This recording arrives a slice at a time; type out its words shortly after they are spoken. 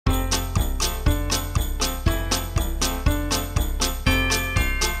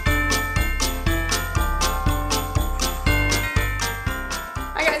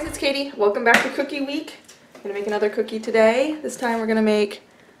Katie. Welcome back to Cookie Week. I'm going to make another cookie today. This time we're going to make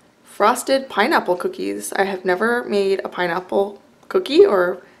frosted pineapple cookies. I have never made a pineapple cookie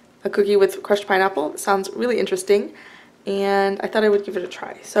or a cookie with crushed pineapple. It sounds really interesting and I thought I would give it a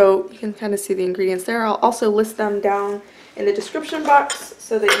try. So you can kind of see the ingredients there. I'll also list them down in the description box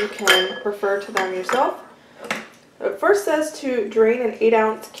so that you can refer to them yourself. It first says to drain an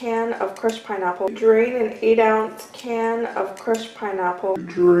 8-ounce can of crushed pineapple. Drain an 8-ounce can of crushed pineapple.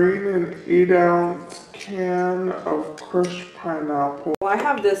 Drain an 8-ounce can of crushed pineapple. Well, I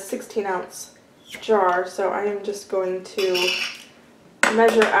have this 16-ounce jar, so I am just going to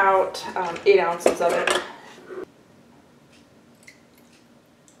measure out 8 ounces of it.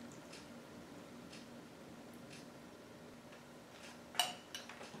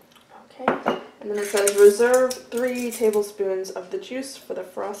 Okay. And then it says reserve 3 tablespoons of the juice for the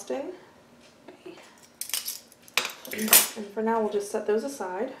frosting. Okay. And for now we'll just set those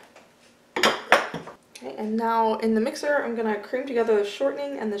aside. Okay, and now in the mixer I'm going to cream together the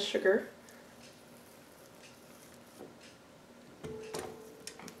shortening and the sugar.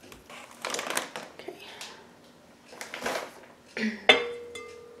 Okay.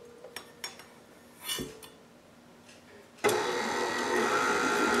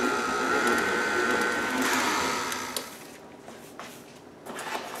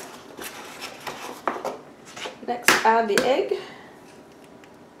 Next, add the egg.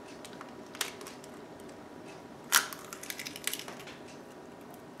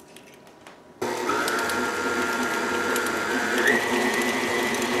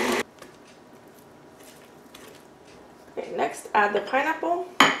 Okay, next, add the pineapple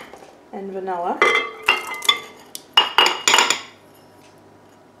and vanilla.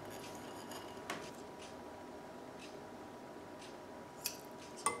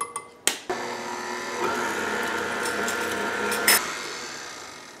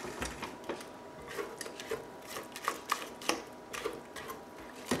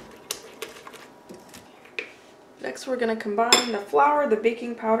 Next we're going to combine the flour, the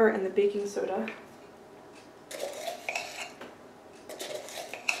baking powder, and the baking soda.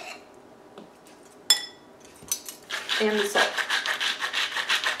 And the salt.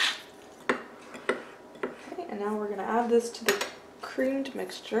 Okay, and now we're going to add this to the creamed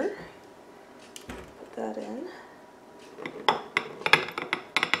mixture. Put that in.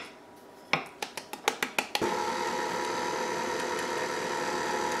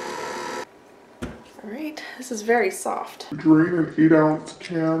 Alright, this is very soft. Drain an 8-ounce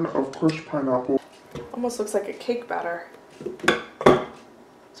can of crushed pineapple. Almost looks like a cake batter.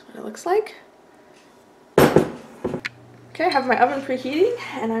 That's what it looks like. Okay, I have my oven preheating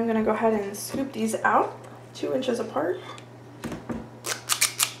and I'm going to go ahead and scoop these out 2 inches apart.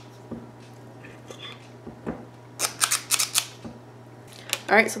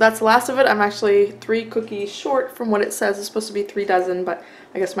 Alright, so that's the last of it. I'm actually 3 cookies short from what it says. It's supposed to be 3 dozen, but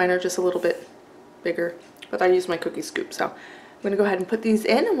I guess mine are just a little bit bigger. But I used my cookie scoop, so I'm going to go ahead and put these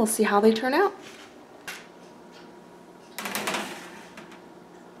in and we'll see how they turn out.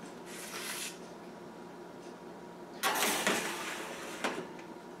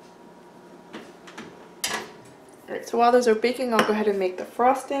 Alright, so while those are baking, I'll go ahead and make the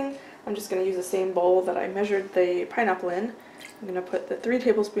frosting. I'm just going to use the same bowl that I measured the pineapple in. I'm going to put the 3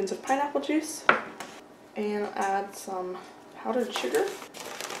 tablespoons of pineapple juice and add some powdered sugar.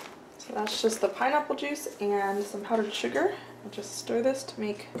 So that's just the pineapple juice and some powdered sugar. I'll just stir this to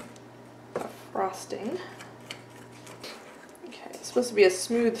make a frosting. Okay, it's supposed to be a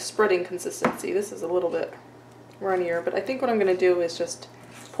smooth spreading consistency. This is a little bit runnier, but I think what I'm going to do is just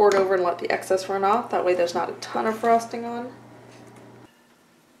pour it over and let the excess run off. That way there's not a ton of frosting on.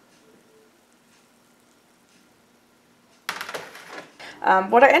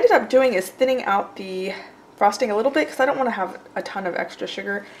 What I ended up doing is thinning out the frosting a little bit because I don't want to have a ton of extra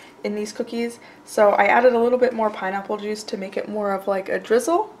sugar in these cookies. So I added a little bit more pineapple juice to make it more of like a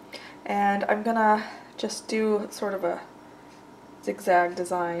drizzle. And I'm gonna just do sort of a zigzag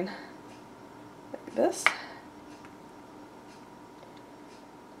design like this.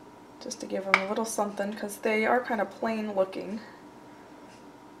 Just to give them a little something because they are kind of plain looking.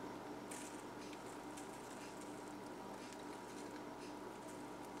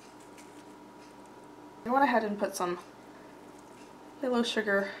 I went ahead and put some yellow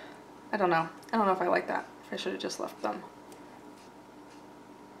sugar. I don't know if I like that. I should have just left them.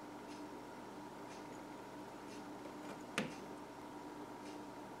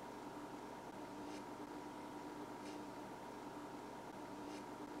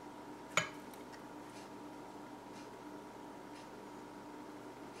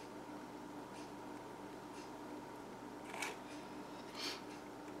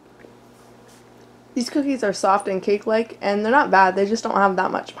 These cookies are soft and cake-like, and they're not bad. They just don't have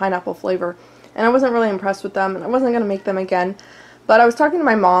that much pineapple flavor. And I wasn't really impressed with them, and I wasn't going to make them again. But I was talking to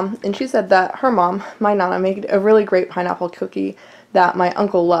my mom, and she said that her mom, my Nana, made a really great pineapple cookie that my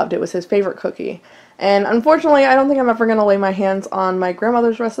uncle loved. It was his favorite cookie. And unfortunately, I don't think I'm ever going to lay my hands on my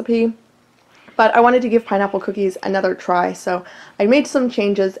grandmother's recipe. But I wanted to give pineapple cookies another try, so I made some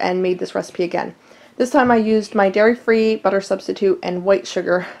changes and made this recipe again. This time I used my dairy-free butter substitute and white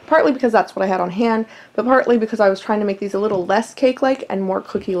sugar, partly because that's what I had on hand, but partly because I was trying to make these a little less cake-like and more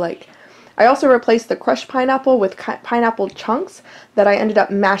cookie-like. I also replaced the crushed pineapple with pineapple chunks that I ended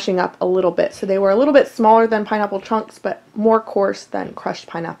up mashing up a little bit. So they were a little bit smaller than pineapple chunks, but more coarse than crushed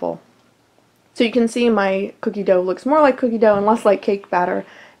pineapple. So you can see my cookie dough looks more like cookie dough and less like cake batter,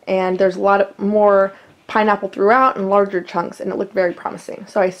 and there's a lot more pineapple throughout and larger chunks, and it looked very promising.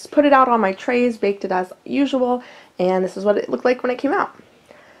 So I put it out on my trays, baked it as usual, and this is what it looked like when it came out.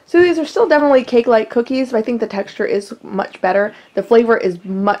 So these are still definitely cake-like cookies, but I think the texture is much better. The flavor is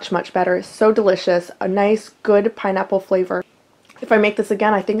much, much better. It's so delicious. A nice, good pineapple flavor. If I make this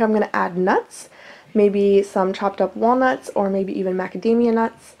again, I think I'm going to add nuts, maybe some chopped up walnuts, or maybe even macadamia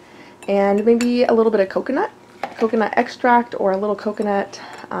nuts, and maybe a little bit of coconut extract, or a little coconut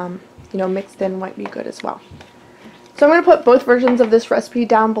mixed in might be good as well. So I'm going to put both versions of this recipe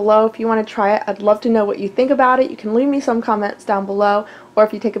down below. If you want to try it, I'd love to know what you think about it. You can leave me some comments down below, or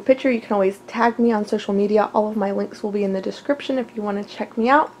if you take a picture, you can always tag me on social media. All of my links will be in the description if you want to check me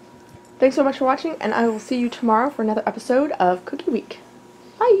out. Thanks so much for watching, and I will see you tomorrow for another episode of Cookie Week.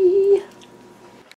 Bye!